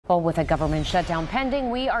Well, with a government shutdown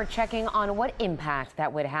pending, we are checking on what impact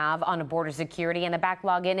that would have on border security and the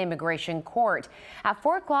backlog in immigration court. At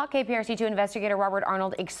 4 o'clock, KPRC2 investigator Robert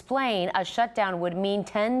Arnold explained a shutdown would mean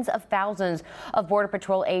tens of thousands of Border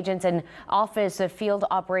Patrol agents and Office of Field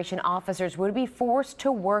Operation officers would be forced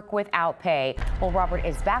to work without pay. Well, Robert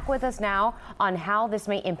is back with us now on how this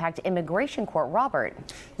may impact immigration court. Robert.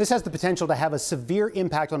 This has the potential to have a severe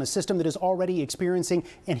impact on a system that is already experiencing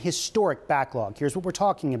an historic backlog. Here's what we're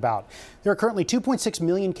talking about. There are currently 2.6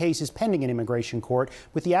 million cases pending in immigration court,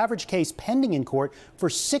 with the average case pending in court for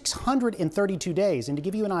 632 days. And to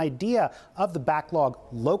give you an idea of the backlog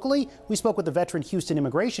locally, we spoke with the veteran Houston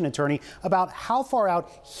immigration attorney about how far out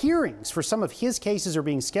hearings for some of his cases are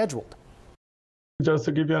being scheduled. Just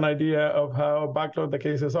to give you an idea of how backlogged the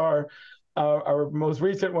cases are, our most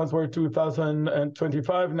recent ones were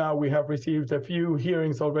 2025. Now we have received a few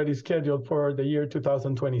hearings already scheduled for the year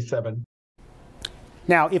 2027.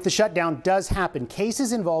 Now, if the shutdown does happen,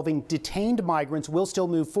 cases involving detained migrants will still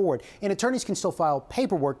move forward, and attorneys can still file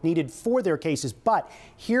paperwork needed for their cases. But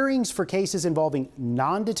hearings for cases involving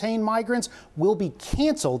non-detained migrants will be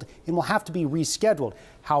canceled and will have to be rescheduled.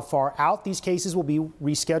 How far out these cases will be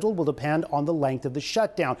rescheduled will depend on the length of the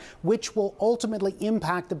shutdown, which will ultimately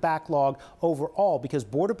impact the backlog overall, because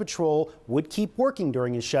Border Patrol would keep working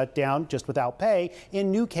during a shutdown just without pay,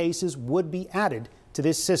 and new cases would be added to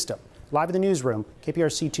this system. Live in the newsroom,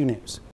 KPRC 2 News.